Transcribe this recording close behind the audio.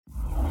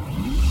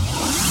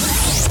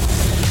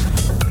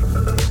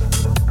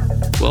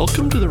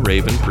Welcome to the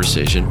Raven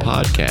Precision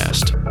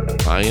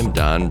Podcast. I am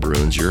Don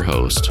Bruns, your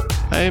host.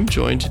 I am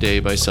joined today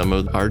by some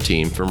of our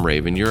team from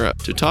Raven Europe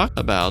to talk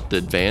about the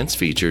advanced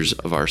features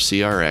of our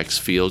CRX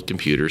field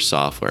computer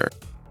software.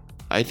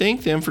 I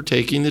thank them for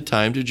taking the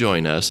time to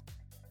join us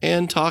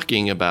and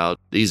talking about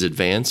these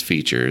advanced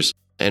features,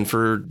 and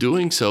for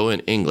doing so in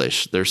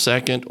English, their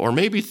second or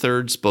maybe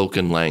third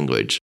spoken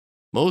language.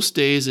 Most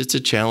days it's a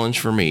challenge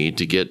for me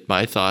to get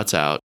my thoughts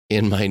out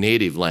in my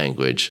native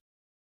language.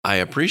 I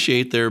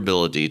appreciate their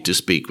ability to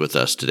speak with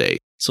us today.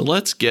 So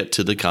let's get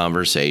to the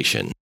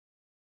conversation.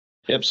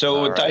 Yep,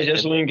 so Thijs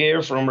Esselink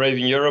here from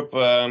Raven Europe,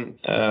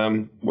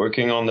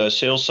 working on the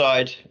sales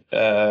side,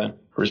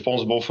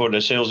 responsible for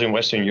the sales in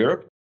Western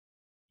Europe.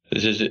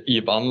 This is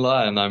Iep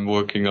Andela, and I'm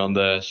working on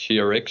the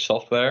CRX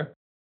software.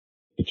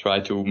 We try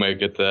to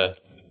make it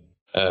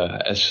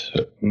as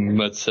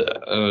much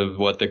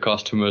what the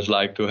customers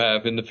like to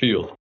have in the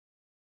field.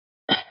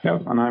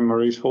 Yep, and I'm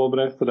Maurice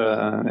Volbrecht,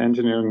 the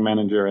engineering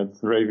manager at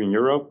Raven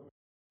Europe.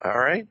 All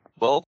right.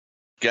 Well,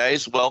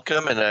 guys,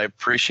 welcome, and I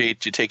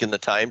appreciate you taking the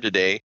time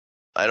today.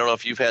 I don't know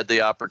if you've had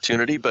the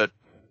opportunity, but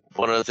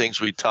one of the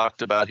things we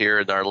talked about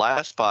here in our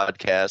last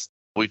podcast,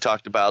 we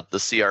talked about the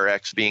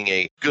CRX being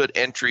a good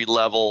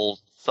entry-level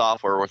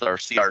software with our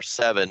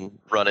CR7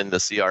 running the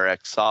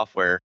CRX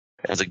software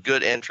as a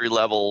good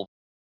entry-level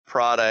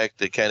product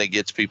that kind of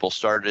gets people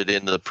started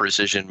in the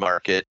precision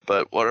market.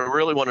 But what I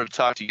really wanted to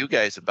talk to you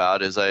guys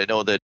about is I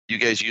know that you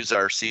guys use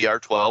our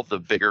CR12, the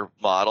bigger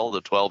model,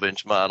 the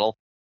 12-inch model.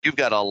 You've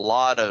got a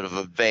lot of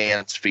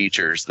advanced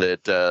features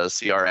that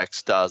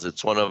CRX does.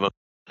 It's one of them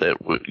that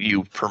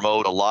you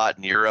promote a lot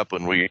in Europe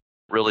when we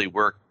really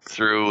work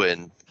through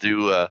and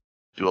do a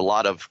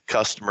lot of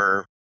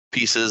customer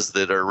pieces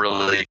that are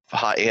really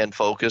high-end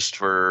focused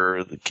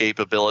for the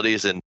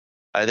capabilities. And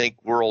I think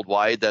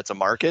worldwide that's a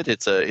market.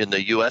 It's in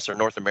the U.S. or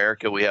North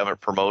America, we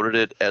haven't promoted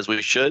it as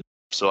we should.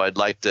 So I'd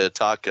like to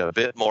talk a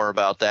bit more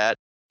about that.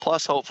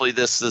 Plus, hopefully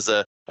this is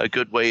a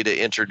good way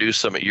to introduce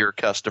some of your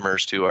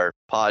customers to our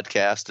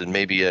podcast and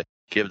maybe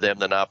give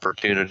them an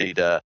opportunity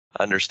to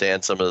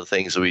understand some of the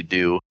things that we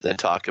do and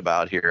talk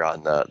about here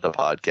on the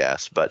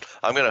podcast. But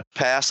I'm going to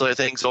pass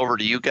things over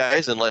to you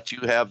guys and let you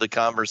have the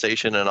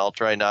conversation, and I'll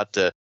try not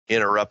to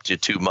interrupt you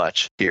too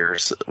much here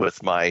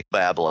with my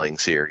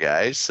babblings here,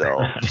 guys.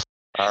 So,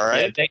 all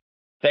right. Yeah,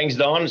 thanks,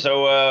 Don.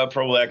 So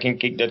probably I can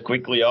kick that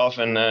quickly off,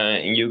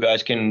 and you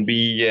guys can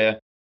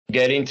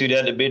get into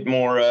that a bit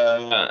more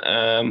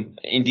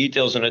in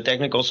details on the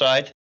technical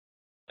side.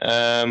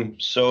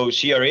 So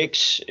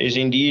CRX is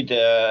indeed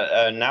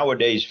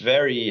nowadays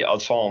very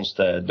advanced,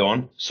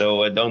 Don.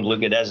 So don't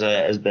look at it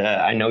as the.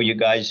 I know you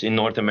guys in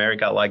North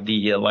America like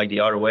the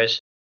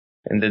ROS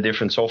and the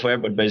different software,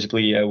 but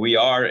basically we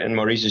are, and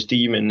Maurice's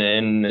team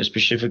and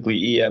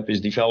specifically Iep is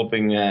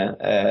developing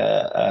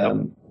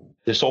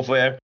the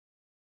software.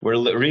 We're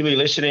really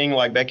listening,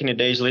 like back in the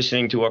days,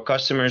 listening to our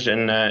customers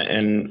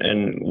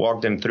and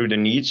walk them through the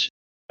needs.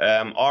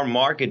 Our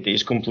market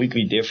is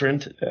completely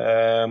different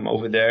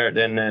over there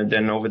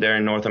than over there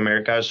in North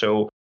America.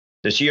 So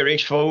the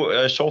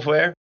CRX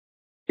software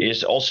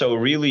is also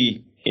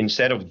really,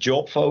 instead of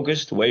job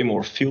focused, way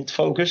more field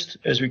focused,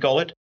 as we call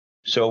it.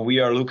 So we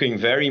are looking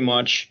very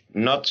much,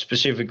 not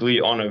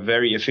specifically on a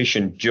very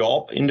efficient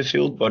job in the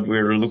field, but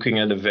we're looking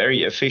at a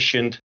very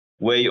efficient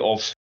way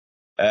of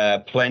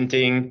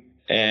planting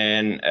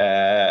and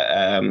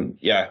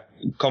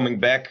coming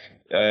back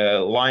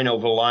line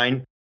over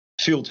line,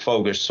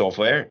 field-focused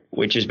software,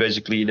 which is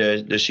basically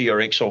the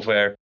CRX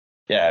software.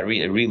 Yeah,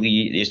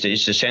 really is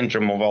the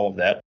centrum of all of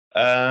that.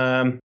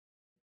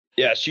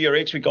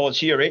 CRX, we call it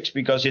CRX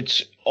because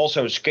it's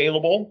also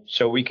scalable.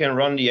 So we can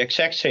run the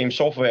exact same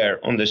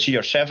software on the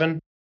CR7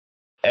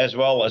 as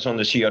well as on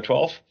the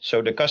CR12.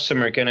 So the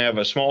customer can have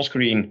a small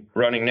screen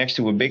running next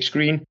to a big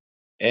screen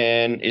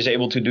and is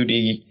able to do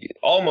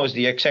almost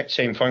the exact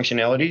same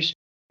functionalities.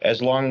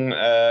 As long,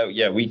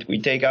 we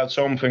take out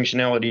some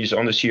functionalities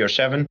on the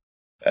CR7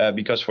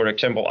 because, for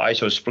example,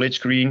 ISO split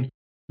screen,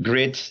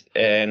 grid,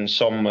 and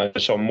some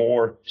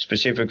more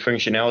specific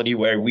functionality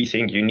where we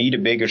think you need a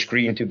bigger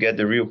screen to get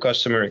the real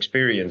customer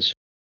experience.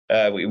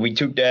 We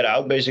took that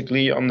out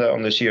basically on the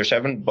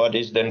CR7, but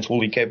it's then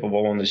fully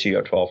capable on the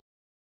CR12.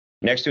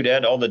 Next to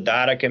that, all the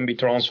data can be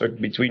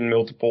transferred between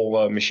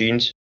multiple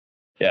machines.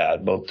 Yeah,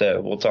 but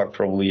we'll talk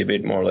probably a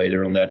bit more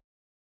later on that.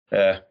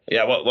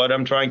 What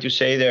I'm trying to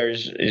say there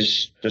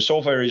is the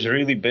software is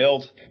really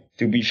built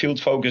to be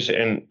field focused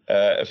and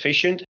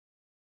efficient.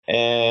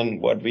 And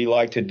what we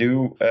like to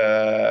do,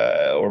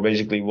 or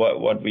basically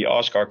what we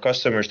ask our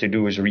customers to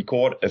do, is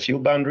record a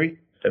field boundary.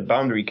 The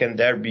boundary can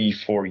there be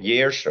for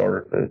years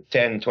or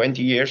 10,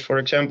 20 years, for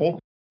example.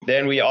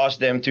 Then we ask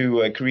them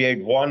to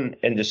create one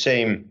and the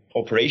same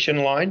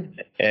operation line.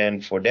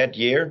 And for that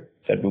year,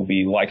 that will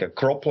be like a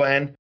crop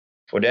plan.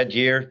 For that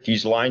year,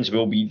 these lines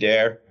will be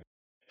there.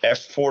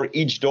 As for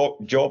each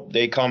job,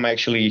 they come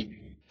actually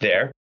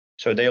there.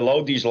 So they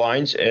load these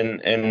lines,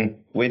 and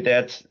with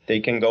that, they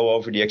can go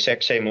over the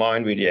exact same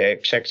line with the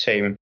exact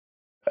same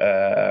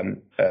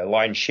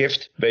line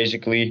shift,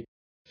 basically,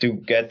 to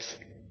get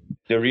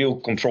the real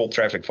controlled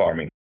traffic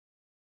farming.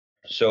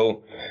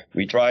 So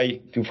we try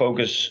to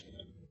focus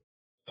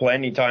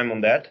plenty time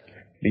on that,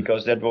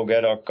 because that will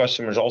get our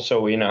customers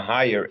also in a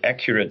higher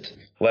accurate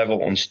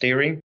level on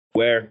steering,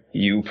 where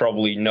you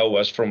probably know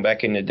us from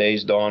back in the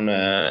days, Don,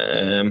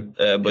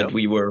 but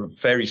we were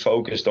very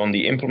focused on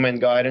the implement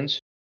guidance.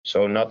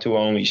 So not to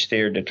only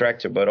steer the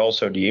tractor, but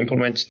also the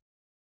implements.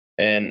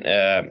 And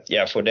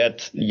for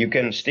that, you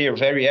can steer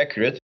very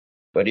accurate.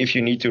 But if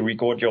you need to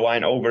record your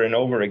line over and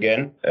over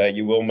again,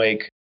 you will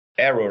make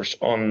errors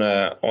on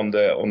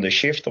the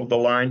shift of the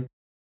line,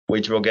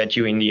 which will get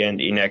you in the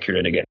end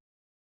inaccurate again.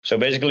 So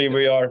basically,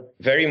 we are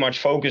very much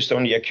focused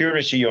on the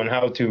accuracy on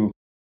how to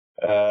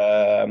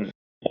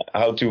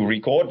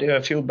record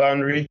the field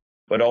boundary,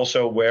 but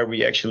also where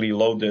we actually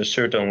load the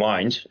certain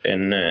lines,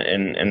 and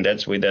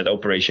that's with that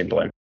operation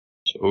plan.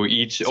 So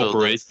each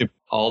operation,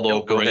 all the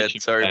operations. Go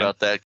ahead. Sorry about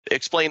that.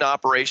 Explain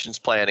operations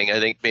planning. I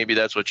think maybe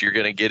that's what you're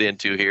going to get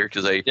into here,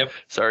 because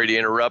sorry to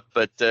interrupt,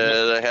 but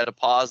I had a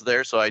pause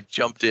there, so I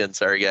jumped in.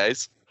 Sorry,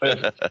 guys.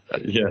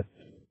 Yeah,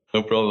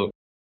 no problem.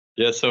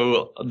 Yeah,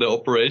 so the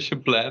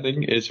operation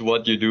planning is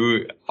what you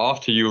do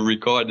after you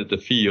recorded the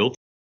field.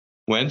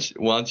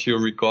 Once you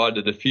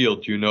recorded the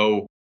field, you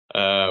know,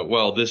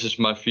 this is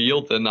my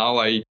field, and now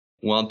I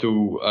want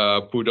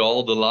to put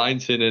all the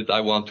lines in it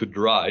I want to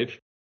drive.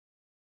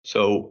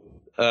 So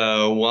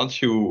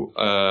once you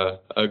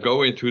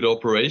go into the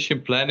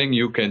operation planning,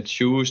 you can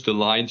choose the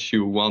lines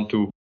you want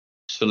to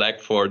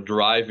select for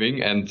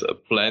driving and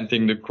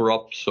planting the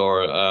crops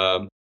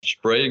or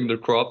spraying the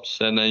crops.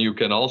 And then you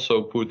can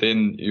also put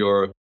in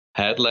your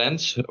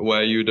headlands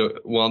where you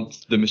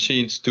want the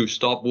machines to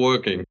stop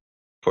working.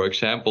 For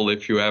example,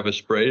 if you have a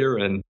sprayer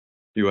and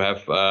you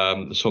have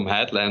some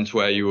headlands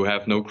where you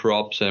have no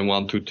crops and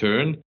want to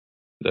turn,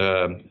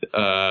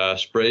 the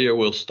sprayer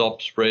will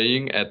stop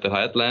spraying at the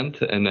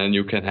headland, and then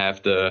you can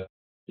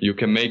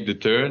make the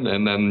turn,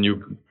 and then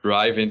you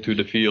drive into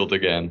the field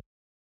again.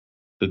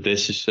 So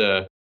this is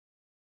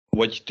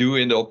what you do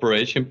in the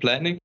operation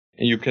planning.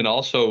 And you can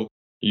also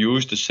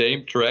use the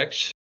same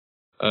tracks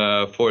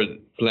for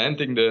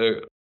planting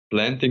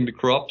the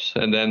crops,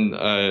 and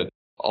then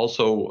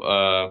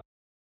also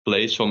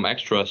place some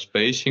extra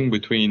spacing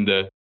between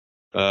the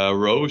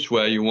rows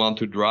where you want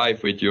to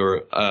drive with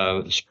your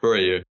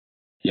sprayer.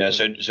 Yeah,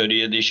 so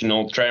the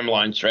additional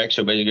tramline track.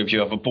 So basically, if you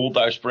have a pull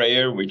type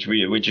sprayer, which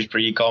is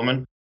pretty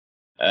common,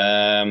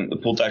 the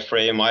pull type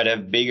sprayer might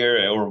have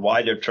bigger or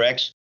wider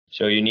tracks.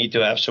 So you need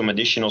to have some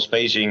additional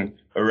spacing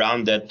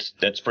around that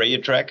sprayer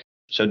track.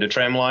 So the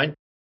tramline.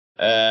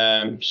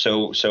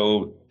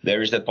 So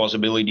there is that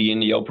possibility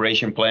in the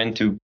operation plan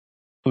to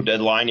put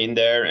that line in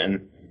there,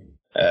 and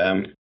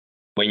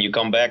when you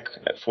come back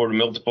for the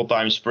multiple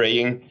time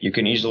spraying, you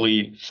can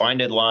easily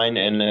find that line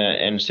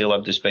and still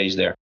have the space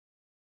there,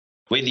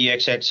 with the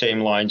exact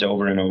same lines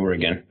over and over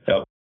again.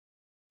 Yep.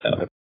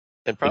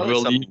 And probably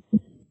something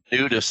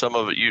new to some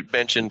of it. You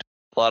mentioned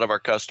a lot of our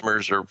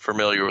customers are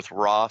familiar with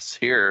Ross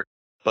here,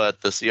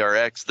 but the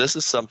CRX, this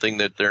is something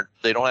that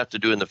they don't have to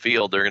do in the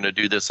field. They're going to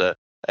do this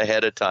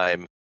ahead of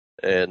time,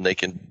 and they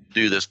can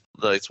do this.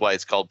 That's why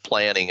it's called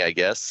planning, I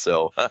guess.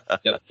 So.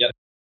 Yep.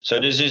 So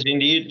this is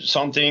indeed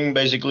something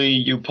basically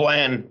you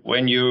plan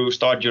when you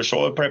start your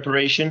soil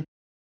preparation,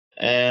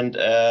 and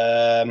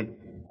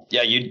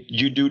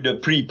you do the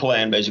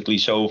pre-plan basically.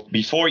 So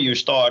before you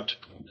start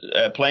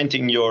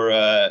planting your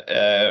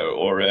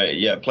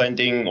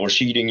planting or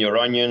seeding your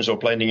onions or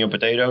planting your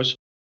potatoes,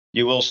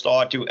 you will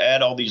start to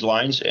add all these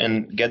lines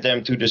and get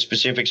them to the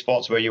specific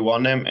spots where you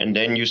want them, and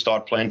then you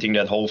start planting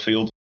that whole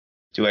field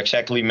to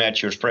exactly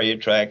match your sprayer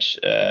tracks,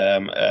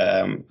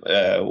 how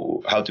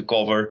to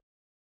cover.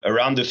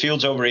 Around the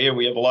fields over here,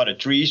 we have a lot of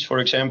trees, for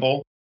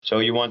example. So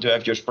you want to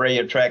have your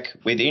sprayer track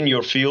within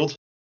your field.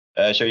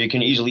 So you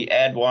can easily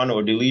add one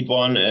or delete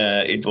one.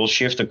 It will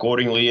shift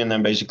accordingly. And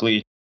then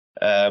basically,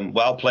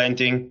 while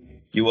planting,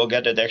 you will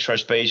get that extra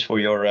space for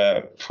your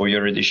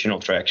additional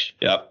tracks.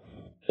 Yeah.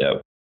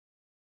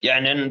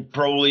 And then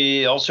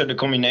probably also the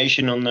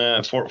combination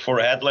on for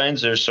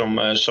headlands. There's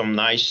some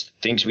nice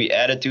things we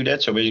added to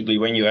that. So basically,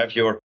 when you have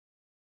your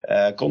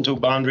contour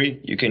boundary,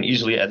 you can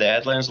easily add the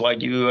headlands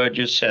like you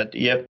just said.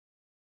 Yep.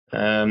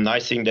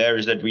 Nice thing there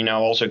is that we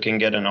now also can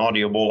get an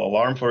audible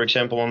alarm, for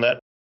example, on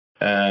that.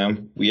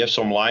 We have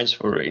some lines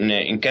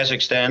in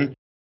Kazakhstan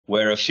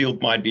where a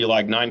field might be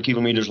like 9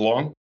 kilometers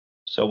long.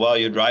 So while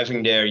you're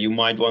driving there, you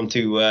might want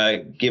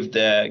to give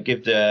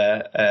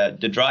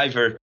the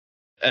driver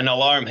an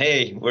alarm.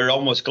 Hey, we're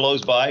almost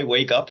close by.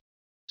 Wake up.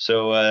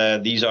 So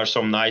these are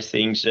some nice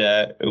things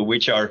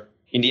which are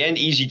in the end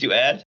easy to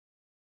add.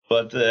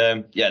 But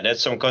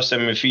that's some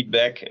customer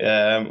feedback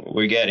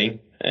we're getting,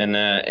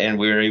 and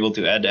we're able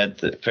to add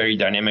that very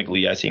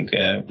dynamically, I think,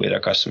 with our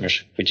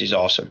customers, which is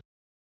awesome.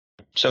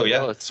 So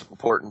yeah, it's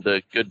important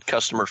to good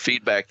customer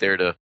feedback there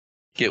to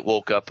get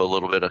woke up a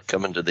little bit of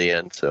coming to the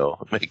end. So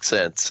it makes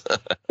sense.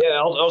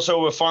 Yeah.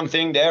 Also, a fun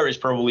thing there is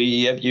probably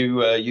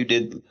you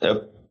did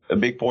a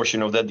big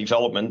portion of that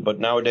development, but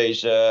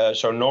nowadays,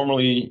 so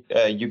normally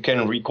you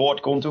can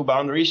record contour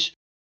boundaries.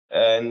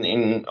 And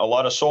in a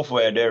lot of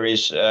software, there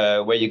is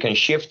where you can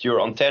shift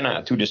your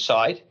antenna to the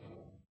side.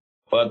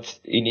 But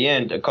in the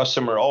end, a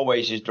customer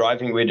always is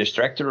driving with his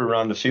tractor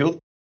around the field.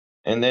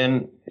 And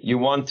then you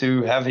want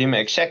to have him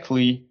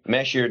exactly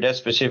measure that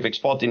specific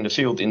spot in the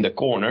field in the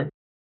corner.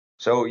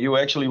 So you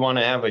actually want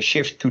to have a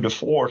shift to the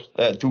fourth,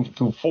 the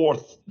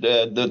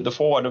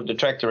forward of the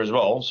tractor as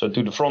well. So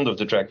to the front of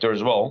the tractor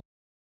as well.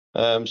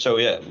 So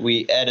yeah,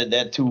 we added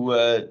that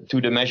to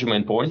the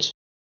measurement points.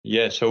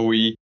 Yeah, so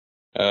we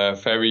try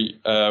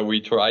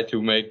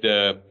to make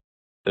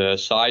the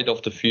side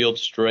of the field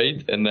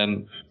straight, and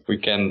then we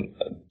can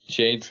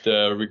change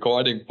the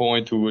recording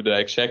point to the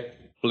exact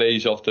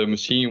place of the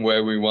machine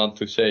where we want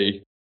to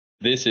say,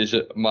 this is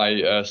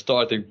my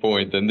starting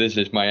point and this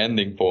is my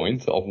ending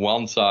point of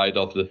one side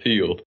of the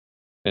field.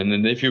 And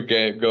then if you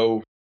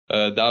go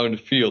down the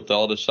field the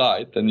other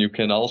side, then you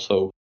can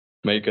also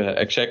make an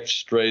exact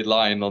straight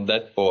line on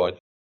that part.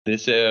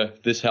 This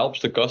helps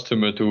the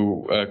customer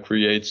to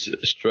create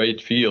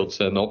straight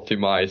fields and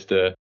optimize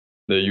the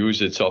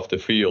usage of the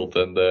field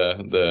and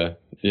the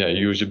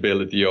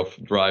usability of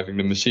driving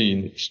the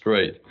machine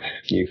straight.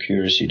 The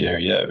accuracy there,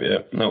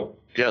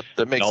 Yeah,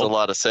 that makes a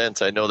lot of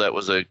sense. I know that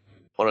was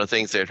one of the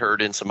things I'd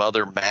heard in some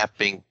other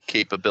mapping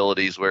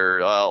capabilities where,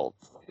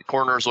 the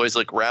corners always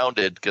look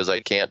rounded because I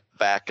can't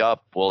back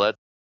up. Well,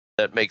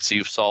 that makes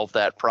you solve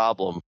that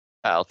problem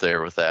out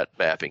there with that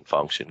mapping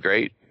function.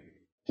 Great.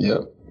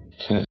 Yeah.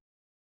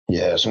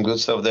 Yeah, some good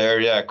stuff there.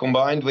 Yeah,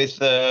 combined with,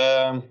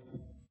 to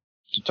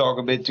talk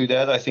a bit to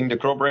that, I think the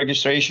crop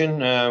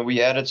registration,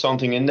 we added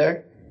something in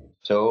there.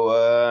 So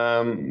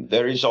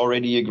there is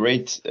already a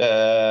great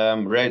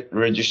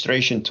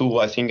registration tool,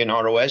 I think, in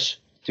ROS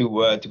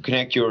to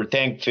connect your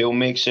tank fill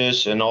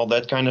mixes and all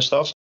that kind of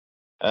stuff.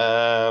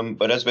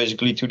 But that's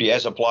basically to the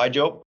as-apply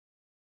job.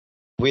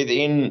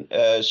 Within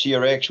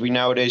CRX, we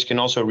nowadays can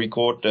also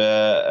record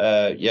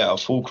a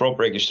full crop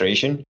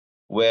registration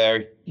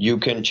where you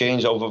can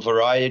change over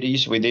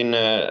varieties within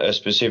a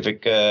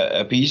specific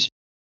piece.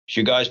 As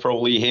you guys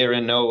probably hear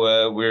and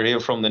know, we're here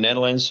from the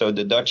Netherlands, so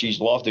the Dutchies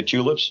love the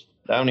tulips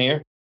down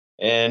here.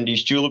 And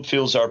these tulip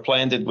fields are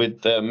planted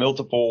with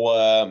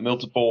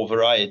multiple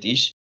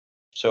varieties.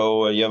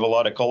 So you have a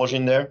lot of colors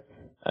in there.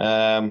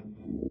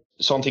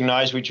 Something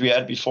nice which we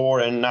had before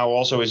and now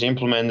also is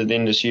implemented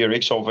in the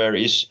CRX software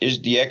is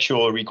the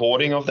actual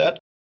recording of that.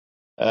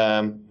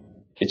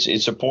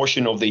 It's a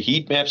portion of the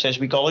heat maps, as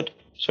we call it.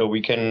 So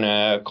we can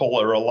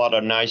color a lot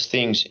of nice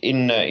things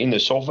in the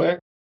software.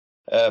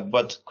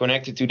 But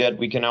connected to that,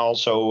 we can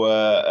also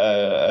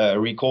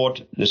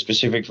record the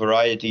specific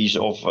varieties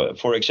of,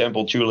 for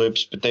example,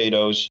 tulips,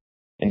 potatoes,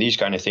 and these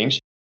kind of things.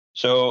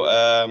 So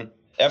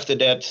after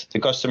that, the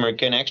customer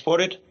can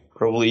export it.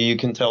 Probably you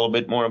can tell a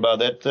bit more about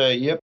that,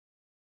 Yep.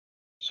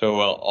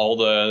 So all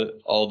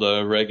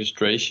the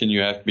registration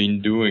you have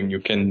been doing, you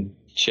can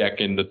check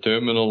in the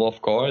terminal,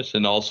 of course,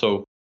 and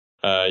also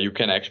you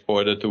can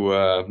export it to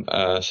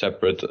a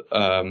separate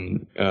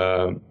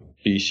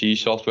PC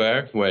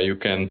software where you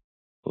can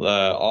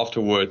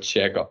afterwards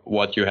check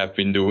what you have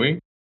been doing.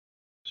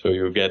 So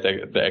you get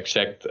the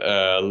exact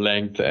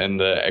length and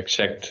the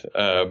exact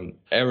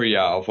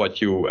area of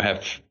what you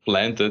have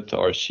planted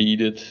or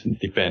seeded,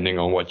 depending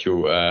on what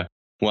you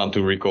want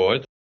to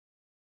record.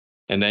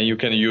 And then you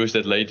can use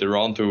that later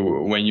on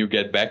to, when you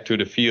get back to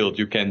the field,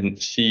 you can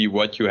see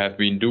what you have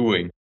been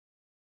doing.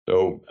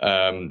 So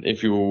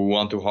if you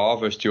want to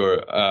harvest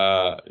your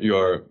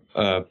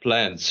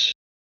plants,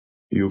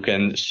 you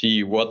can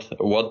see where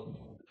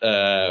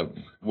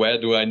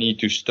do I need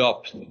to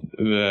stop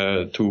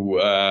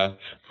to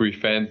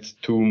prevent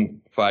two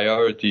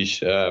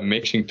varieties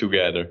mixing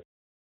together.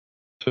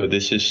 So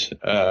this is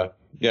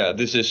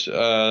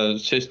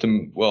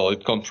system. Well,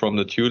 it comes from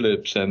the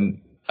tulips,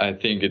 and I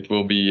think it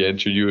will be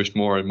introduced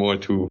more and more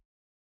to,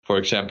 for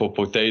example,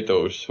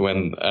 potatoes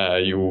when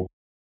you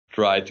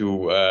try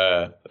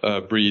to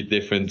breed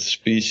different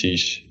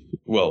species.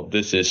 Well,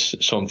 this is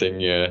something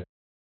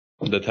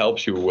that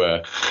helps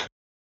you.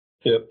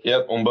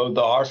 Yep. On both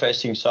the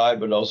harvesting side,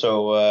 but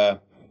also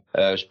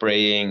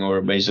spraying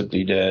or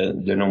basically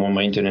the normal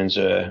maintenance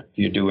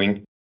you're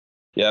doing.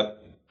 Yep.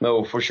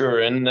 No, for sure.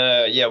 And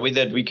with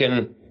that we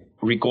can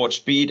record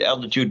speed,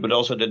 altitude, but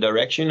also the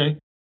direction. Eh?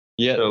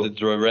 Yeah, so the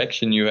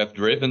direction you have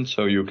driven,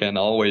 so you can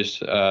always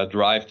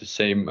drive the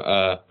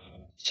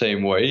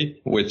same way,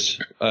 which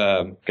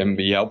can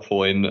be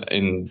helpful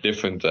in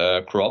different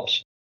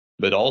crops.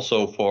 But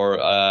also for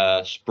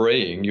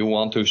spraying, you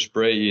want to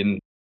spray in.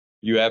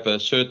 You have a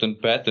certain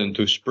pattern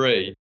to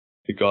spray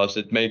because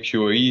it makes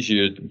you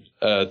easier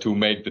to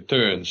make the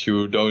turns.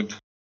 You don't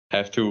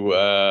have to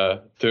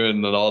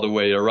turn it all the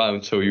way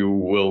around, so you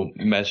will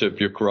mess up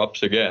your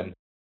crops again.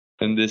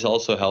 And this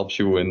also helps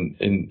you in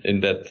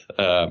that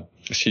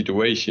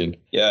situation.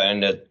 Yeah,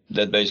 and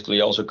that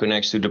basically also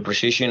connects to the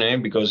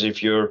precision, because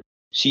if you're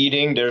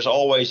seeding, there's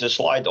always a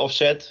slight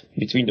offset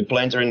between the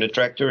planter and the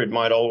tractor. It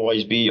might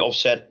always be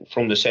offset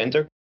from the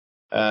center.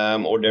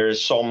 Or there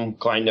is some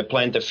kind of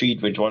planter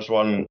feed which was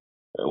one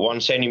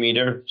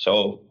centimeter,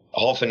 so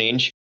half an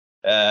inch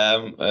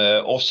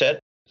offset.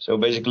 So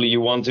basically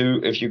you want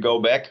to, if you go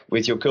back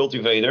with your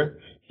cultivator,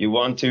 you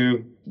want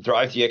to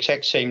drive the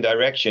exact same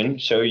direction.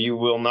 So you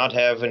will not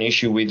have an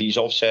issue with these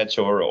offsets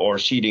or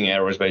seeding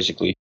errors,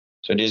 basically.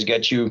 So this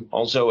gets you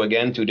also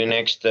again to the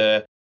next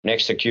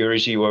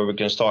accuracy where we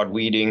can start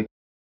weeding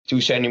 2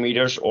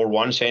 centimeters or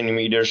 1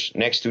 centimeters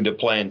next to the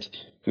plant,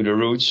 to the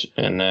roots.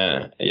 And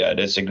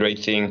that's a great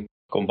thing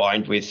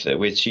combined with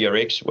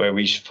CRX, where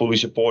we fully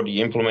support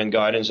the implement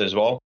guidance as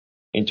well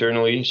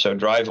internally. So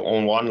drive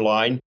on one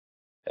line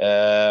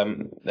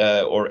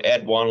or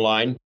add one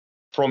line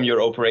from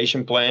your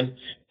operation plan,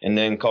 and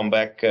then come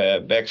back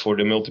for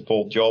the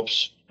multiple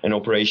jobs and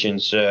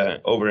operations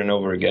over and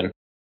over again.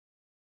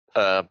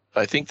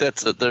 I think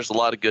there's a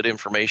lot of good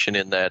information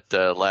in that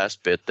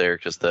last bit there,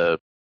 because the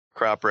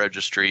crop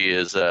registry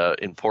is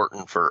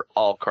important for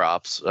all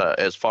crops.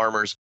 As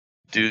farmers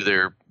do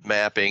their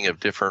mapping of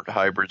different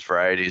hybrids,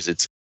 varieties,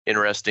 it's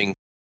interesting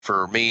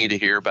for me to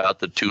hear about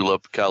the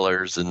tulip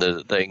colors and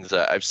the things.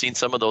 I've seen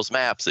some of those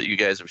maps that you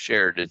guys have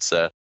shared. It's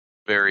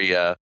very,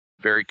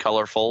 very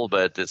colorful,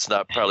 but it's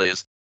not probably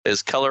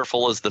as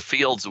colorful as the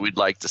fields we'd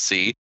like to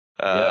see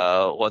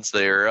once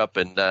they're up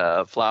and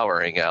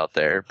flowering out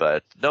there.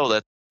 But no,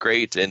 that's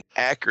great. And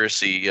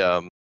accuracy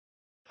of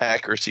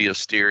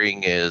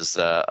steering is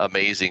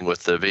amazing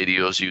with the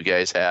videos you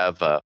guys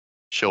have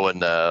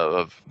showing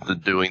of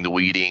doing the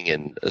weeding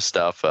and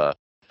stuff.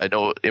 I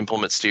know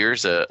implement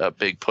steers a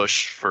big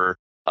push for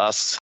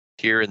us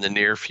here in the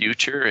near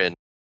future, and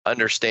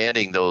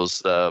understanding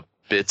those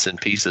bits and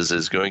pieces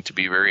is going to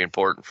be very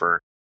important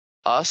for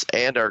us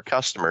and our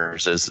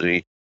customers as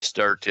we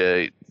start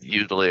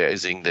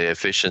utilizing the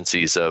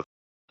efficiencies of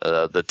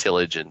the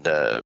tillage and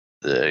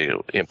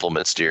the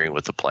implement steering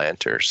with the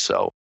planters.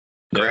 So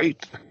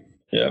great.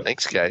 Yeah.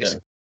 Thanks,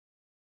 guys.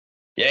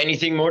 Yeah,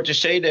 anything more to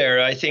say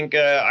there? I think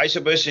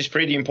Isobus is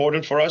pretty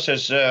important for us,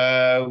 as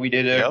we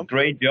did a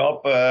great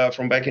job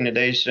from back in the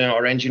days.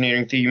 Our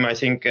engineering team, I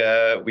think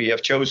we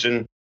have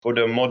chosen for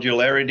the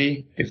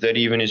modularity, if that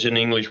even is an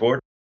English word,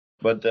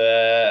 but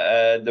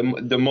the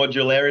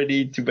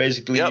modularity to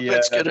basically... Yep,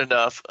 that's good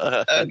enough.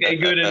 Okay,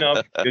 good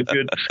enough.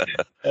 Good.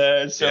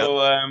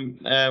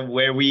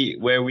 Where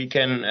we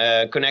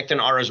can connect an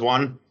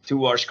RS1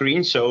 to our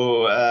screen.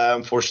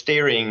 So for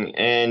steering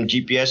and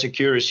GPS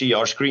accuracy,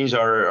 our screens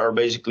are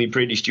basically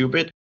pretty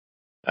stupid.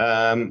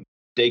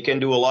 They can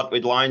do a lot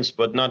with lines,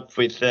 but not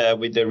with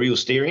the real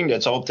steering.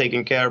 That's all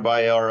taken care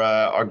by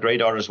our great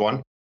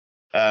RS1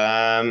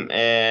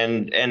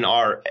 and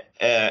our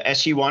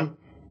SC1.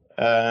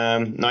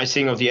 Nice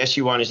thing of the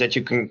SC1 is that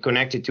you can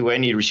connect it to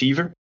any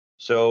receiver.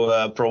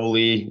 So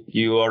probably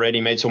you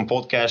already made some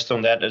podcasts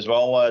on that as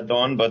well,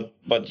 Don.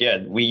 But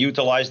yeah, we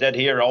utilize that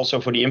here also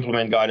for the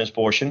implement guidance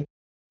portion,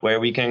 where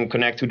we can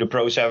connect to the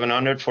Pro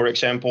 700, for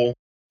example,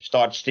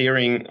 start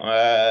steering,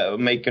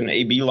 make an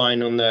AB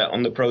line on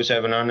the Pro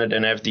 700,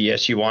 and have the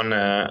SC1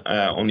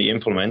 on the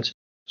implement.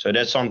 So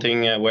that's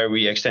something where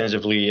we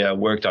extensively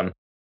worked on.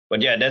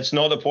 But yeah, that's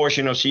not a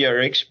portion of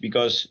CRX,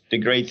 because the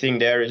great thing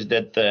there is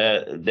that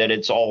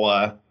it's all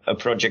a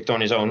project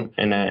on its own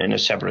and a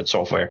separate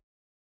software.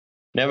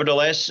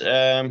 Nevertheless,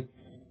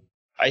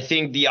 I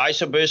think the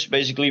Isobus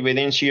basically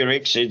within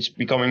CRX, it's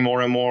becoming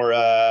more and more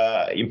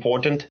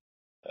important.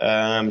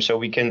 So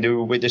we can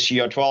do with the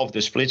CR12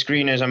 the split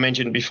screen, as I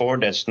mentioned before.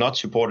 That's not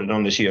supported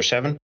on the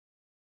CR7.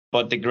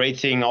 But the great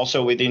thing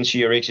also within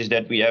CRX is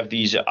that we have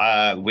these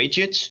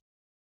widgets.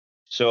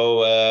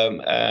 So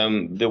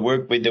the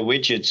work with the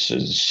widgets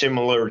is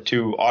similar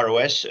to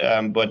ROS,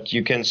 but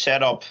you can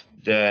set up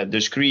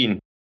the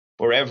screen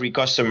for every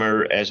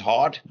customer as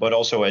hard, but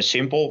also as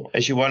simple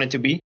as you want it to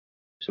be.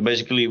 So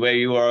basically, where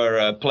you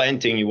are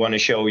planting, you want to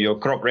show your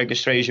crop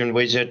registration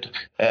widget.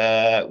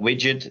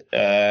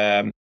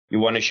 You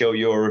want to show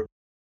your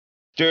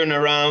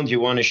turnaround.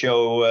 You want to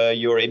show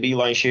your AB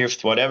line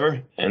shift,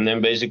 whatever. And then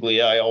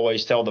basically, I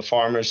always tell the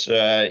farmers,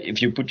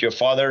 if you put your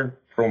father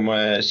from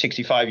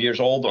 65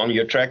 years old on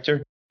your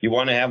tractor, you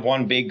want to have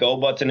one big go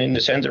button in the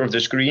center of the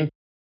screen,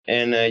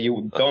 and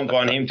you don't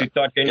want him to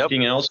touch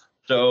anything else.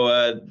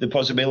 So the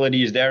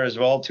possibility is there as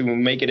well to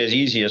make it as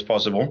easy as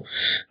possible.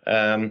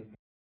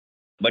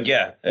 But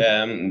yeah,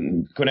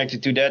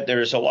 connected to that,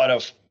 there is a lot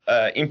of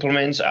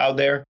implements out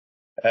there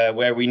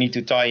where we need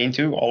to tie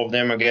into. All of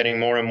them are getting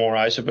more and more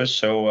Isobus.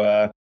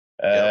 So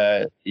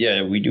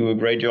we do a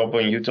great job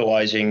on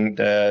utilizing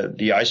the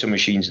ISO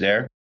machines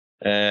there.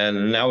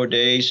 And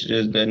nowadays,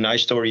 the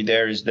nice story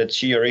there is that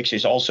CRX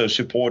is also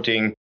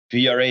supporting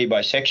VRA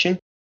by section.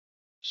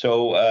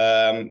 So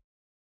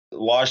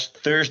last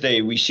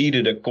Thursday, we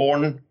seeded a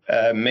corn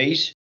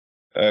maze,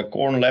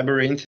 corn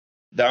labyrinth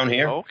down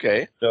here.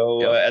 Okay.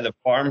 So at the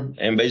farm,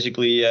 and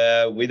basically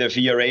with a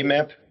VRA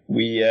map,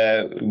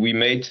 we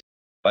made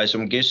by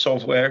some GIS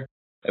software,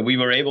 we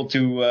were able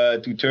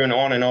to turn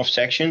on and off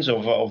sections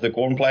of the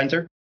corn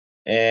planter.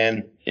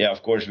 And yeah,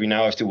 of course, we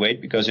now have to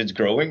wait because it's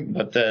growing,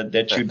 but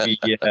that should be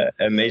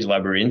a maze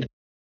labyrinth.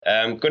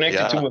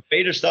 Connected to a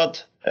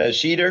Peterstad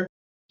seeder.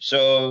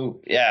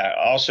 So yeah,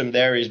 awesome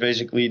there is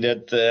basically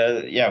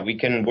that we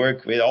can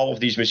work with all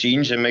of these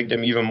machines and make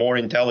them even more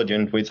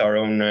intelligent with our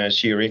own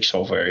CRX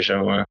software.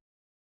 So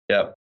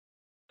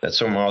that's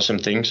some awesome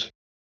things.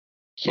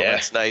 Well,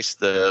 that's nice.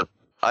 The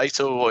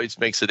ISO always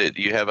makes it,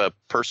 you have a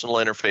personal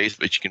interface,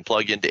 but you can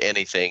plug into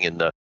anything. And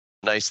the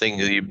nice thing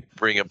is you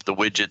bring up the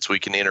widgets, we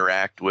can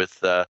interact with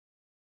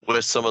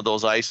some of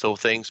those ISO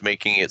things,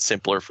 making it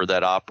simpler for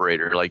that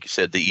operator. Like you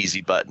said, the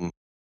easy button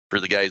for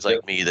the guys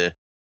like me that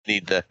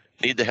need the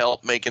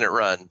help making it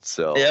run.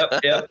 So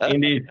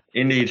indeed.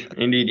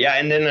 Yeah,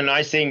 and then the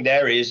nice thing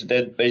there is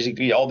that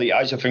basically all the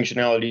ISO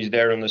functionality is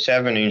there on the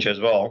 7-inch as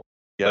well.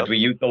 But we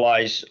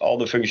utilize all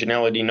the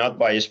functionality not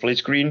by a split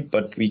screen,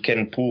 but we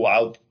can pull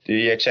out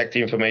the exact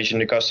information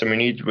the customer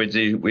needs with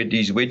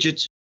these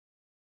widgets,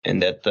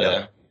 and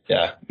that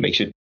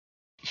makes it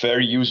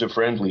very user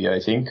friendly,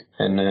 I think,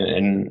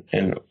 and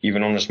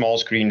even on a small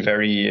screen,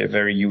 very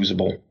very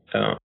usable.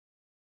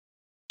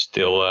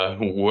 Still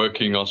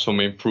working on some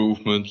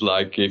improvement,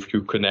 like if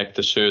you connect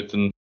a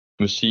certain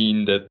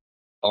machine that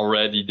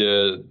already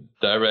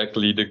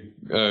directly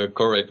the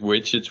correct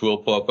widgets will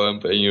pop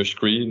up in your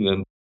screen,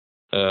 and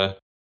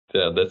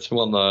that's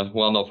one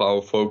of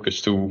our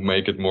focus to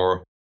make it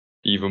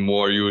even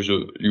more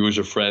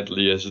user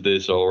friendly as it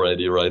is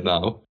already right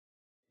now.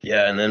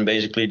 Yeah, and then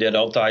basically that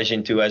all ties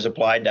into as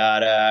applied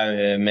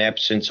data,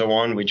 maps, and so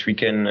on, which we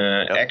can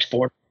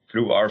export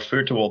through our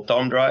virtual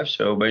thumb drive.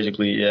 So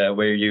basically,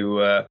 where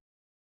you,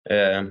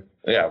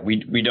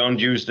 we don't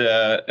use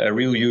the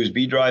real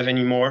USB drive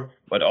anymore,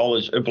 but all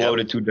is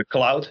uploaded to the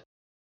cloud.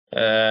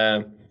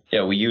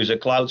 We use a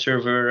cloud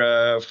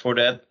server for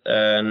that.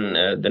 And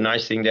the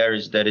nice thing there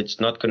is that it's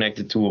not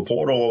connected to a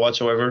portal or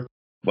whatsoever,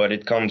 but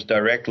it comes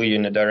directly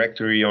in a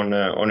directory on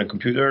a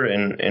computer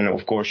and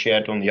of course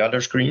shared on the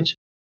other screens.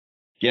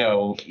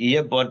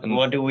 But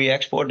what do we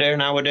export there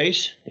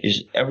nowadays?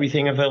 Is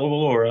everything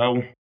available or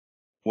how?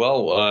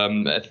 Well,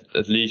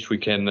 at least we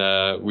can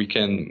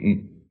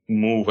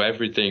move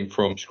everything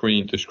from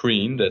screen to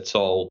screen. That's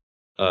all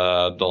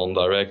done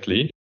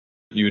directly.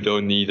 You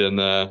don't need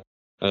a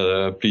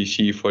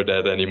PC for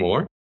that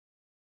anymore.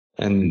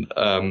 And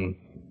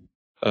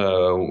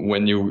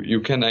when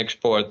you can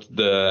export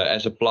the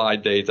as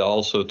applied data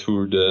also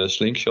to the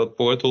Slingshot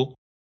portal,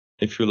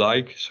 if you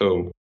like.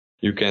 So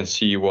you can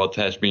see what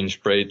has been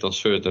sprayed on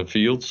certain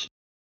fields.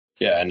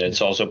 Yeah, and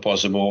it's also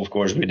possible, of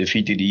course, with the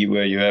VTD,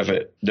 where you have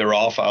the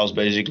raw files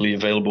basically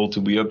available to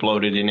be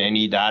uploaded in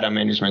any data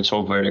management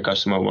software the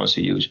customer wants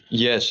to use.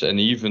 Yes, and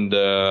even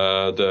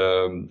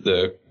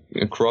the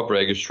crop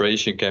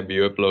registration can be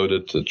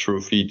uploaded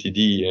through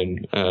VTD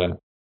and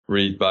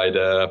read by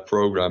the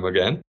program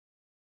again.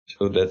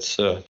 So that's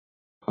a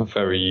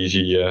very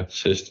easy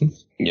system.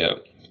 Yeah,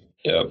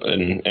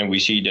 and we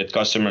see that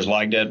customers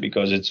like that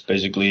because it's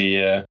basically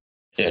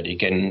they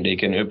can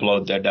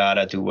upload their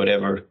data to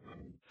whatever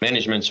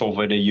management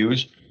software they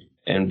use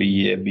and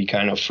be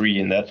kind of free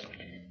in that.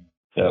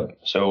 Yeah,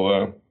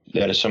 so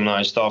there's some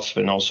nice stuff,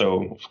 and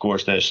also of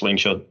course the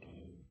Slingshot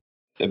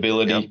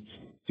ability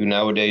to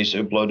nowadays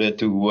upload it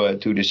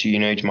to the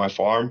CNH My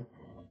Farm.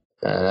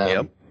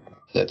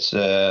 That's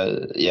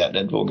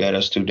that will get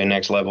us to the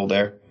next level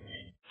there.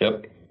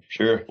 Yep,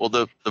 sure. Well,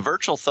 the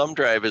virtual thumb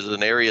drive is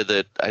an area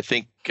that I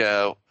think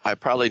I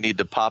probably need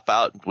to pop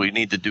out. We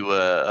need to do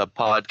a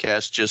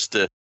podcast just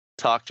to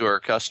talk to our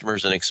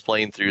customers and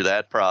explain through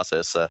that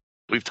process.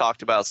 We've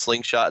talked about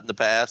Slingshot in the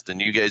past, and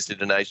you guys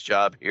did a nice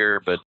job here,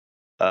 but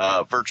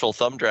virtual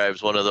thumb drive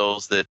is one of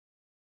those that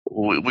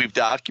we've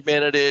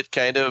documented it,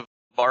 kind of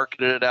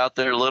marketed it out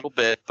there a little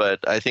bit, but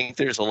I think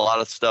there's a lot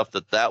of stuff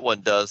that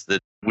one does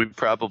that we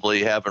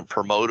probably haven't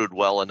promoted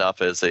well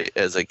enough as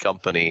a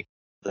company.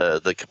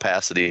 The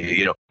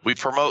capacity, we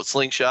promote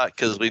Slingshot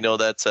because we know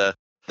that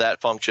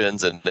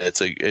functions and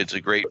it's a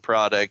great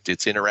product.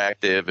 It's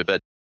interactive, but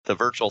the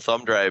virtual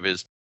thumb drive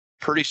is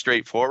pretty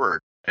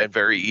straightforward and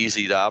very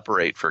easy to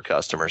operate for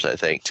customers, I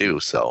think, too.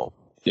 So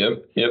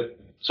yep.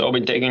 So I've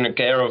been taking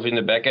care of in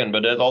the back end,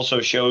 but that also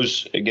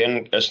shows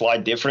again a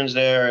slight difference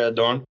there,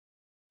 Don,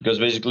 because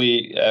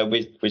basically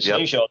with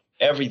Slingshot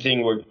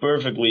everything worked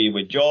perfectly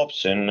with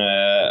jobs, and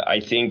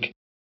I think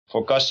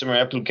for customer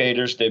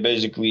applicators, they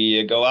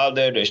basically go out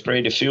there, they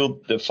spray the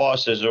field the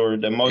fastest or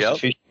the most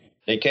efficient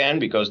they can,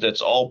 because that's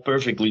all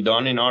perfectly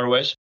done in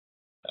ROS.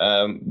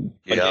 Over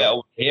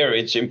here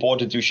it's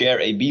important to share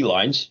AB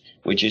lines,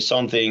 which is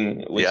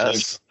something which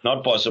is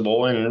not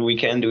possible, and we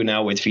can do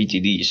now with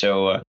VTD.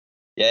 So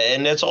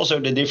and that's also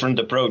the different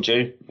approach.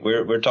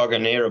 We're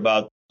talking here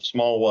about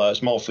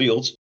small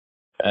fields,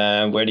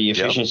 where the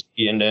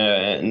efficiency and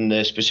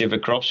the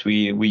specific crops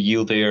we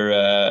yield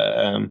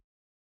here.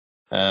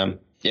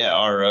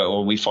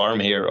 Or we farm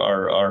here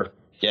are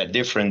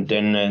different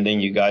than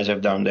you guys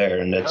have down there,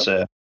 and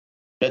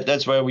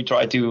that's where we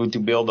try to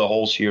build the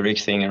whole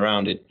CRX thing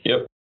around it.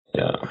 Yep.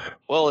 Yeah.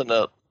 Well, and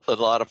a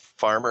lot of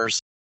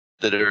farmers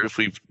that are, if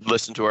we've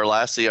listened to our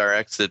last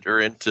CRX, that are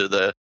into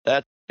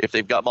that, if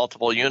they've got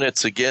multiple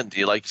units, again,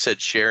 like you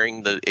said,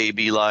 sharing the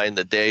AB line,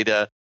 the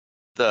data,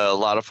 a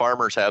lot of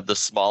farmers have the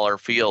smaller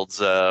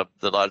fields. A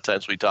lot of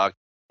times we talk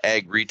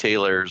ag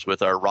retailers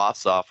with our raw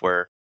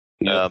software.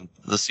 Yep.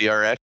 The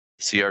CRX,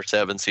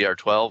 CR7,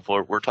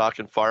 CR12, we're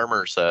talking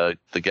farmers, the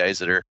guys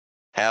that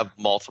have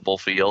multiple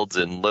fields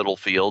and little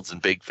fields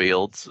and big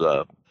fields,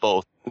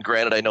 both.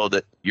 Granted, I know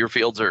that your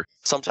fields are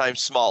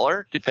sometimes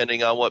smaller,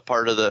 depending on what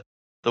part of the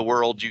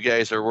world you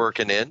guys are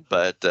working in,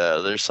 but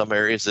there's some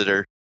areas that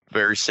are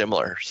very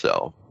similar.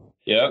 So,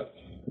 yeah,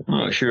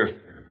 sure.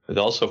 But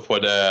also for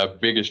the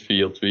biggest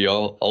fields, we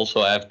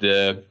also have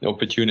the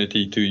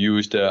opportunity to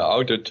use the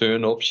auto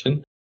turn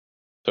option.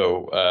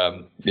 So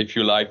if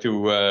you like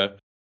to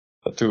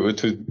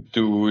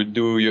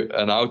do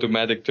an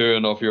automatic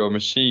turn of your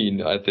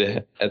machine at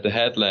the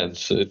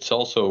headlands, it's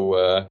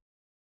also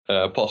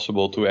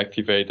possible to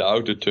activate the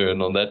auto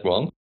turn on that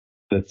one.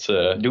 That's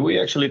Do we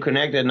actually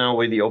connect that now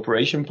with the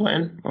operation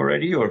plan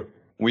already, or?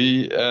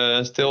 We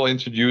still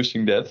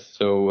introducing that.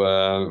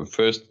 So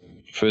first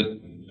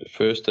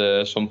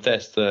some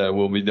tests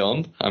will be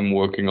done. I'm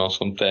working on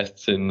some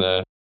tests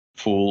in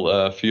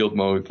full field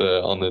mode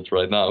on it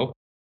right now.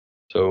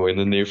 So in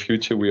the near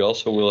future, we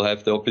also will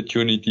have the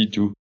opportunity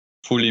to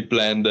fully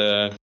plan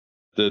the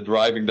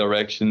driving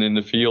direction in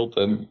the field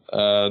and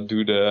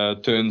do the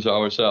turns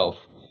ourselves.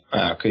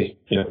 Okay.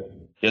 Yeah.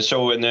 Yeah.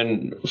 So and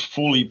then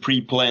fully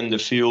pre-plan the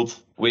field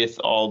with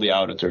all the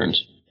auto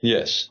turns.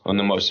 Yes. On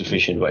the most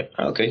efficient way.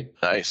 Okay.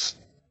 nice.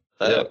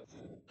 Yeah.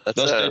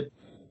 That's it.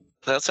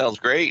 That sounds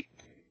great.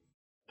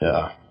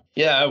 Yeah.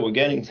 Yeah, we're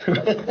getting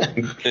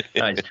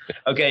nice.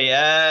 Okay.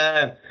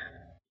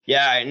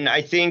 Yeah, and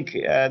I think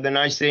the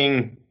nice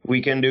thing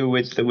we can do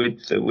with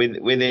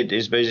it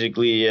is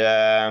basically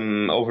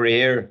over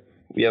here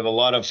we have a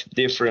lot of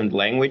different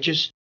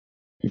languages.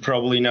 You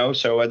probably know.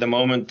 So at the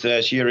moment,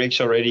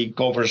 CRX already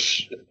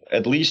covers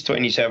at least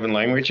 27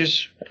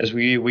 languages, as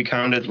we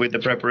counted with the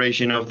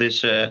preparation of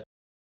this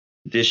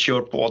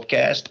short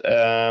podcast.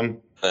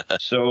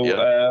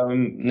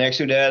 Next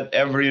to that,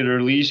 every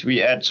release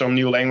we add some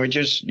new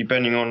languages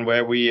depending on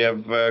where we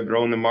have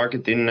grown the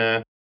market in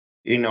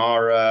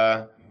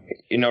our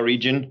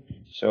region.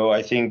 So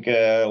I think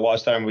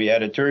last time we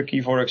added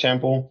Turkey, for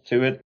example,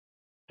 to it,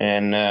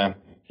 and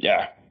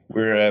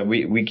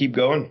we keep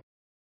going.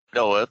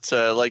 No, it's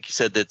like you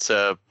said, it's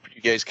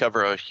you guys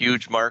cover a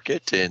huge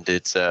market, and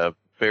it's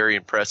very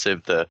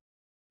impressive the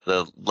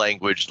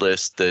language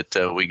list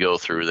that we go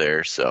through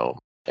there. So,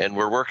 and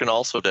we're working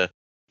also to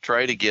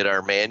try to get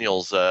our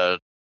manuals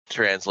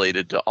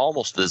translated to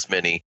almost as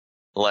many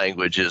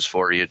languages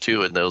for you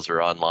too, and those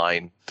are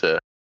online to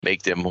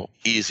make them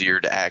easier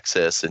to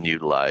access and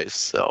utilize.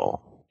 So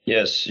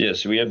yes,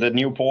 we have the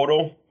new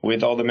portal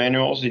with all the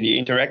manuals,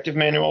 the interactive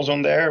manuals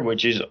on there,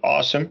 which is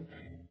awesome.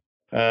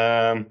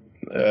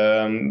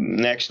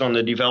 Next on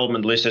the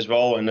development list as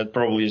well, and that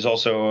probably is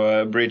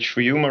also a bridge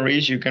for you,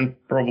 Maurice. You can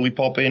probably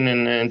pop in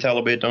and tell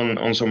a bit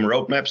on some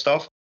roadmap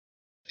stuff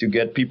to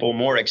get people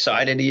more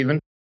excited even.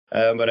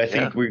 But I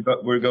think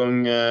we're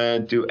going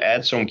to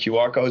add some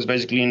QR codes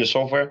basically in the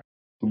software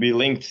to be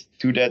linked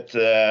to that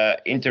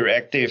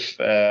interactive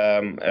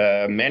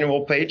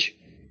manual page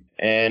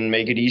and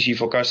make it easy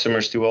for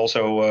customers to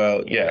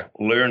also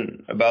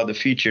learn about the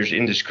features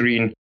in the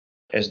screen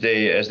as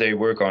they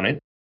work on it.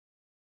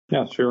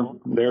 Yeah, sure.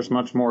 There's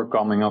much more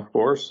coming, of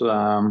course.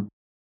 For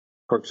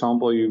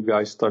example, you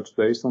guys touched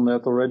base on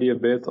that already a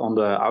bit on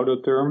the auto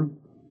turn,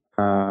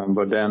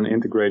 but then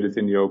integrated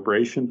in the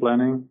operation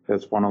planning.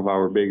 That's one of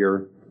our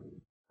bigger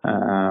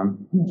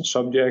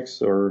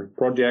subjects or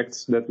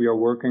projects that we are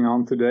working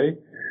on today.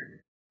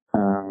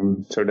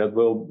 So that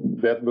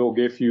will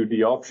give you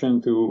the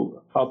option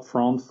to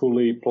upfront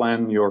fully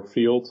plan your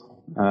field.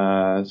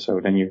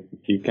 So then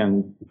you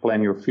can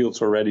plan your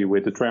fields already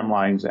with the tram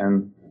lines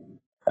and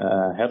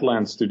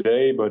headlands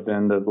today, but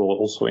then that will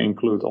also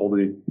include all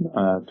the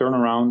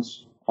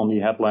turnarounds on the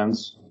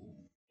headlands.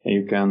 And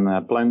you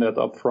can plan that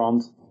up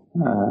front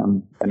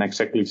and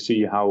exactly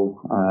see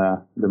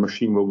how the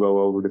machine will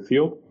go over the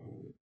field.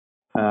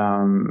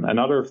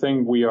 Another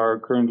thing we are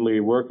currently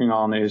working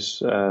on is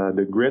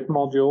the grid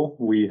module.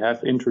 We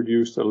have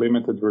introduced a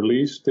limited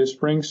release this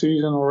spring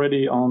season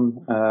already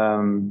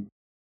on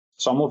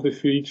some of the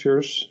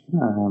features,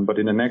 but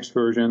in the next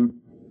version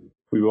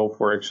we will,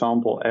 for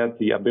example, add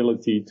the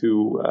ability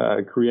to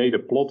create a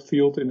plot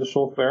field in the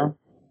software.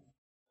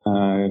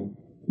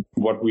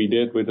 What we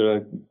did with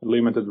the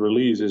limited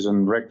release is a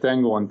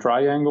rectangle and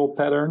triangle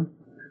pattern.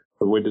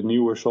 But with the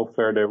newer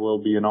software, there will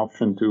be an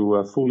option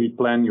to fully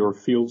plan your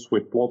fields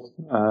with plot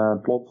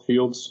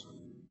fields.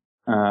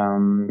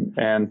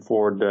 And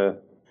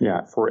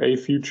for a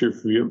future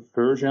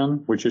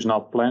version, which is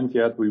not planned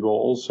yet, we will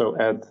also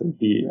add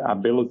the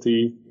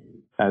ability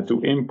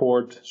to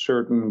import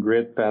certain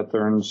grid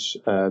patterns,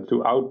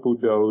 to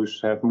output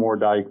those, have more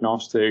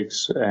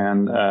diagnostics,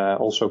 and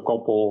also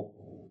couple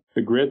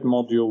the grid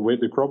module with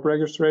the crop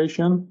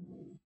registration.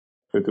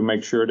 So to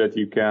make sure that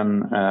you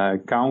can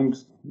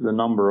count the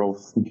number of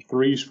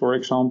trees, for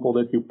example,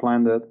 that you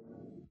planted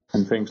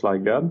and things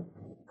like that.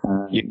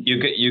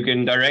 You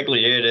can directly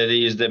hear that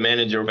he is the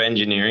manager of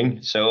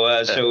engineering.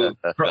 So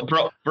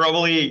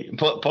probably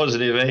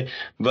positive, eh?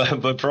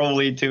 But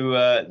probably to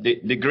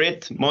the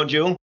grid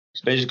module.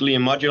 It's basically a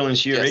module in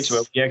CRX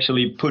where we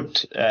actually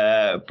put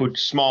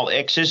small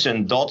X's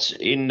and dots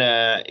in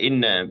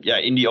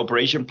the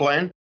operation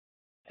plan,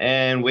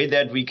 and with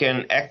that we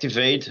can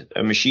activate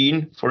a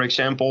machine, for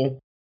example,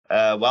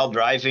 while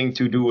driving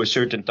to do a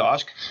certain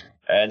task.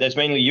 That's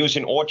mainly used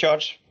in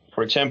orchards,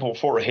 for example,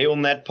 for hail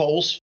net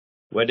poles,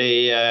 where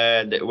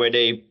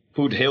they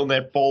put hail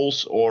net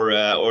poles or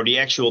the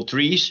actual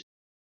trees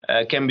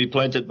can be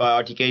planted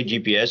by RTK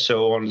GPS.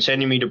 So on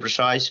centimeter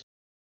precise,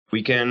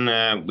 we can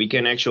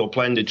actually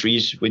plant the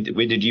trees with the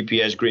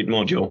GPS grid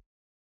module.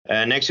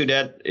 Next to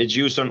that, it's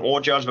used on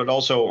orchards, but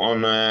also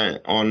on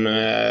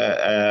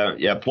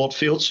plot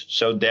fields.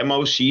 So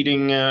demo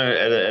seeding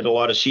at a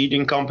lot of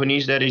seeding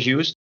companies that is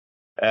used,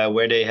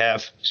 where they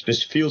have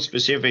field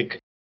specific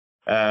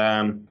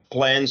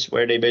plans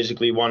where they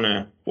basically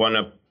wanna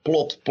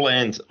plot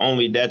plant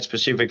only that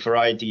specific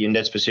variety and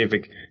that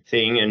specific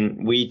thing,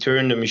 and we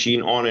turn the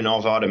machine on and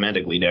off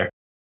automatically there.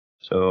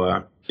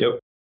 So yep.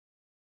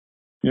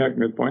 Yeah,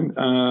 good point.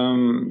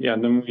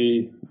 Then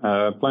we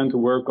plan to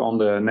work on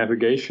the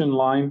navigation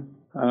line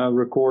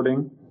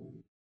recording.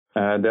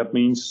 That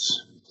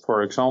means,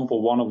 for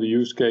example, one of the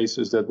use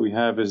cases that we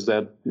have is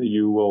that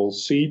you will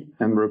seed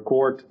and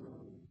record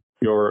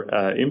your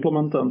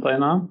implement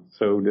antenna.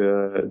 So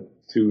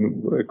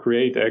to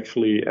create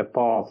actually a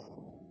path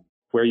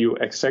where you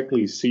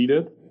exactly seed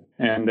it,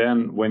 and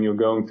then when you're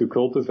going to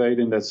cultivate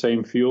in that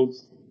same field,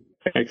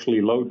 actually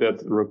load that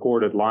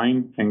recorded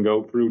line and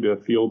go through the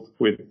field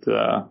with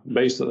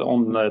based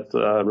on that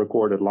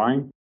recorded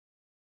line.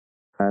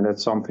 And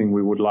that's something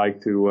we would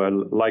like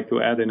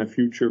to add in a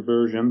future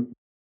version.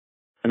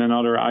 And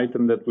another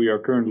item that we are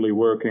currently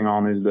working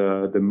on is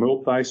the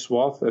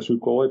multi-swath, as we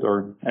call it,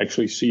 or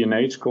actually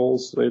CNH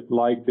calls it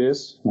like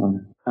this.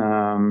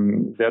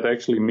 That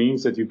actually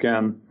means that you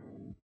can,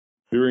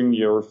 during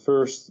your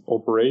first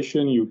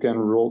operation, you can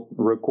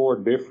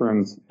record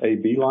different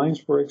AB lines,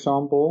 for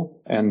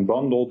example, and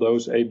bundle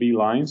those AB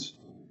lines.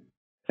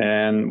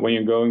 And when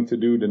you're going to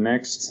do the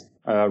next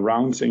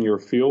rounds in your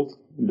field,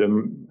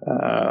 the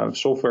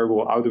software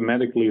will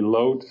automatically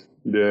load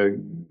the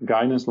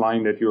guidance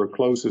line that you're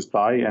closest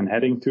by and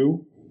heading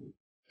to.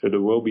 So there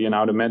will be an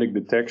automatic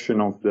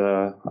detection of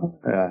the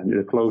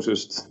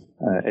closest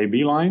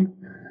AB line.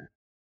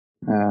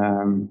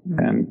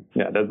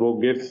 That will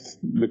give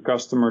the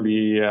customer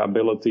the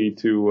ability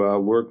to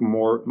work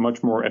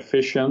much more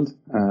efficient.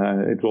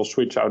 It will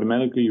switch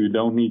automatically. You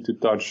don't need to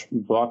touch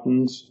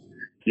buttons.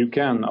 You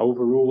can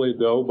overrule it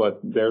though, but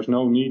there's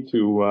no need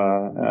to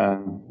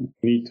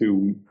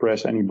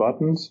press any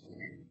buttons.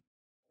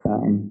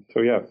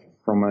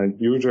 From a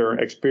user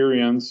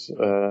experience,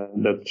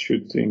 that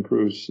should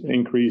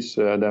increase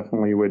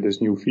definitely with this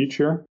new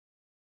feature.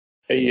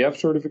 AEF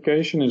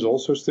certification is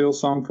also still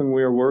something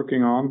we are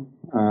working on.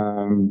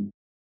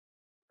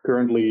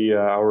 Currently,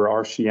 our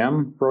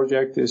RCM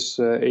project is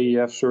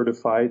AEF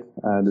certified.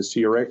 The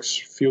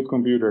CRX field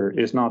computer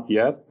is not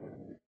yet.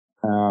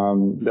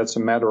 That's a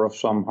matter of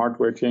some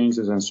hardware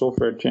changes and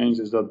software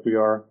changes that we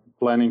are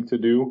planning to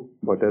do,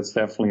 but that's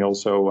definitely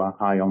also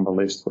high on the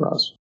list for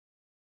us.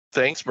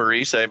 Thanks,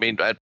 Maurice. I mean,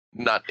 I'm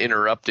not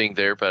interrupting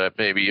there, but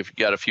maybe you've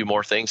got a few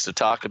more things to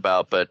talk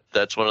about, but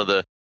that's one of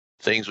the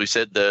things we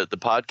said. The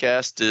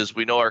podcast is,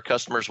 we know our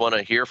customers want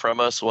to hear from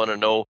us, want to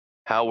know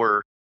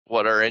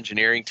what our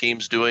engineering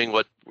team's doing,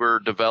 what we're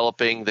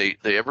developing.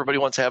 Everybody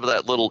wants to have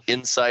that little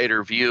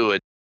insider view,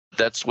 and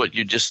that's what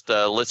you just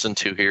listened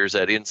to here, is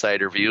that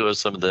insider view of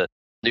some of the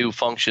new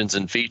functions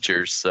and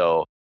features.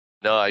 So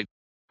no, I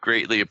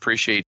greatly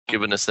appreciate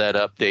giving us that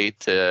update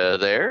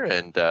there,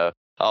 and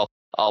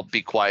I'll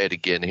be quiet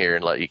again here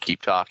and let you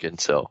keep talking.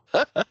 So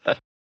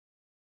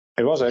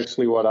it was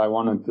actually what I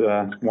wanted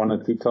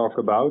to talk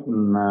about,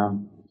 and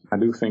I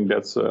do think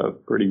that's a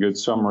pretty good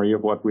summary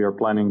of what we are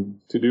planning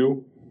to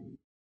do.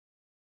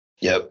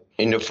 Yep,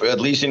 at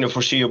least in the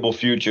foreseeable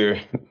future.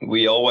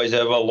 We always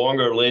have a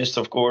longer list,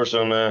 of course,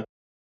 on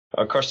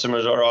our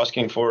customers are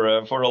asking for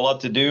a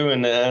lot to do,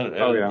 and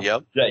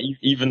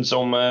even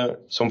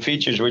some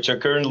features which are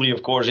currently,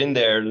 of course, in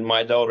there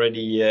might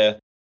already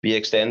be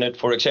extended.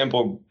 For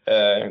example,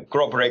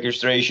 crop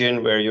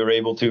registration, where you're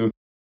able to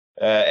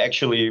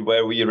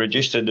where we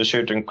registered a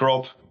certain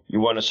crop, you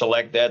want to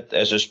select that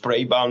as a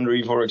spray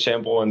boundary, for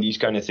example, and these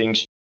kind of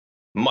things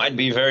might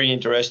be very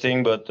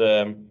interesting. But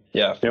for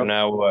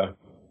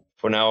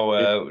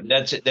now,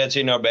 that's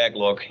in our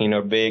backlog, in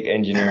our big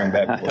engineering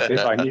backlog.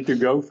 If I need to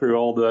go through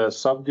all the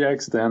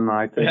subjects, then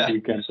I think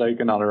we can take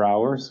another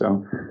hour.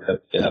 So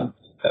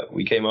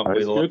we came up with.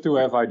 It's good to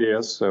have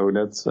ideas, so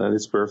that's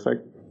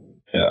perfect.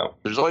 Yeah,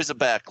 there's always a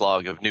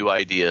backlog of new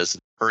ideas.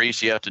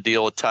 Maurice, you have to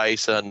deal with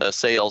Tice on the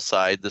sales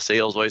side. The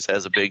sales always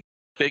has a big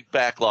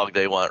backlog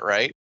they want,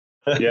 right?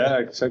 Yeah,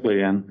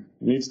 exactly. And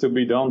it needs to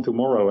be done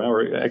tomorrow,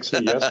 or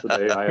actually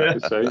yesterday, I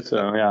have to say.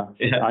 So,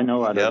 I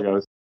know how that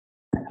goes.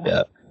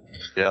 Yeah.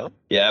 Yeah.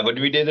 Yeah, but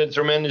we did a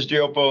tremendous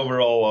job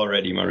overall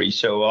already, Maurice.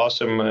 So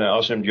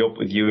awesome job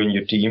with you and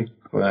your team.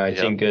 I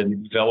think the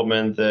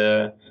development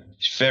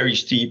is very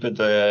steep at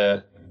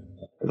the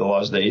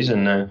last days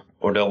and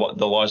or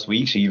the last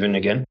weeks even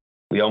again.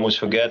 We almost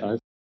forget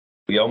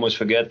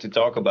to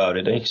talk about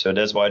it. So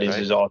that's why this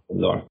is awesome,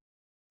 Laura.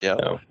 Yeah.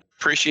 So.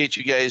 Appreciate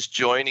you guys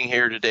joining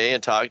here today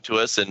and talking to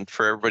us. And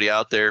for everybody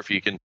out there, if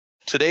you can,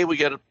 today we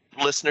get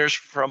listeners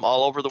from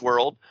all over the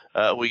world.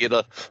 We get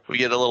a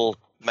little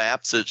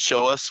maps that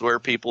show us where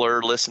people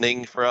are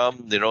listening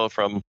from,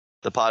 from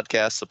the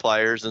podcast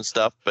suppliers and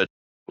stuff. But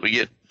we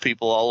get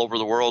people all over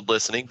the world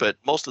listening, but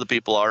most of the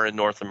people are in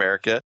North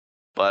America.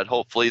 But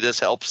hopefully this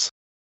helps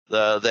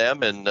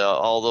them and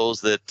all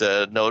those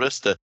that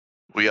noticed.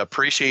 We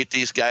appreciate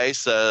these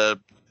guys,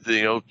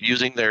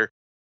 using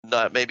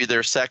not maybe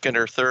their second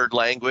or third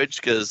language,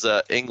 because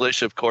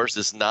English, of course,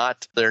 is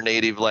not their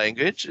native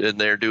language, and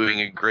they're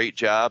doing a great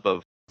job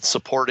of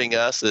supporting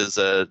us as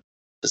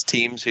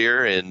teams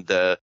here and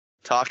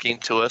talking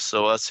to us.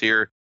 So us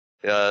here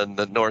in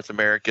the North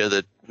America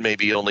that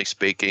maybe only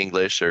speak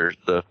English, or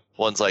the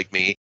ones like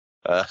me,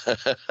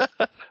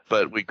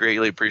 but we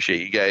greatly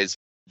appreciate you guys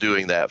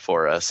doing that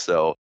for us.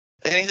 So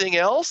anything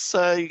else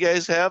you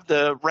guys have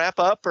to wrap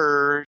up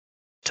or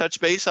touch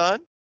base on?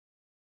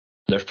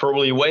 There's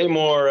probably way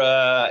more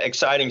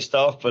exciting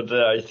stuff, but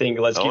I think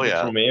let's keep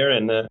it from here.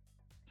 And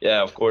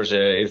of course,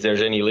 if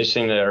there's any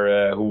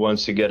listener who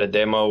wants to get a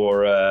demo,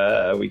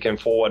 or we can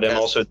forward them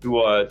also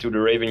to the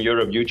Raven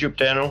Europe YouTube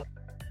channel.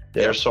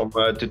 There's some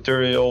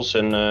tutorials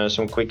and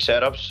some quick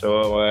setups.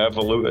 So have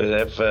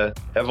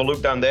a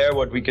look down there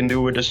what we can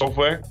do with the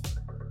software.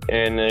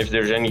 And if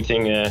there's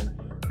anything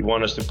you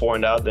want us to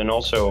point out, then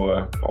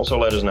also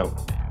let us know.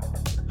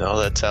 No,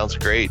 that sounds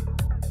great.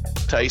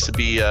 Tice would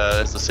be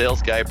as a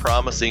sales guy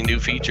promising new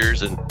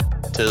features and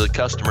to the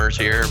customers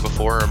here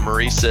before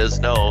Maurice says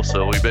no.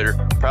 So we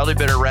probably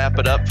better wrap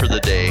it up for the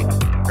day,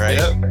 right?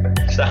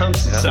 Yep.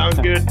 Sounds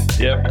good.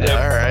 Yep.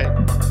 All right.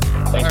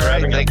 Thanks for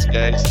having us. Thanks,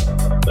 guys.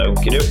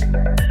 Okie doke.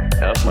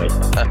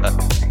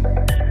 Yep.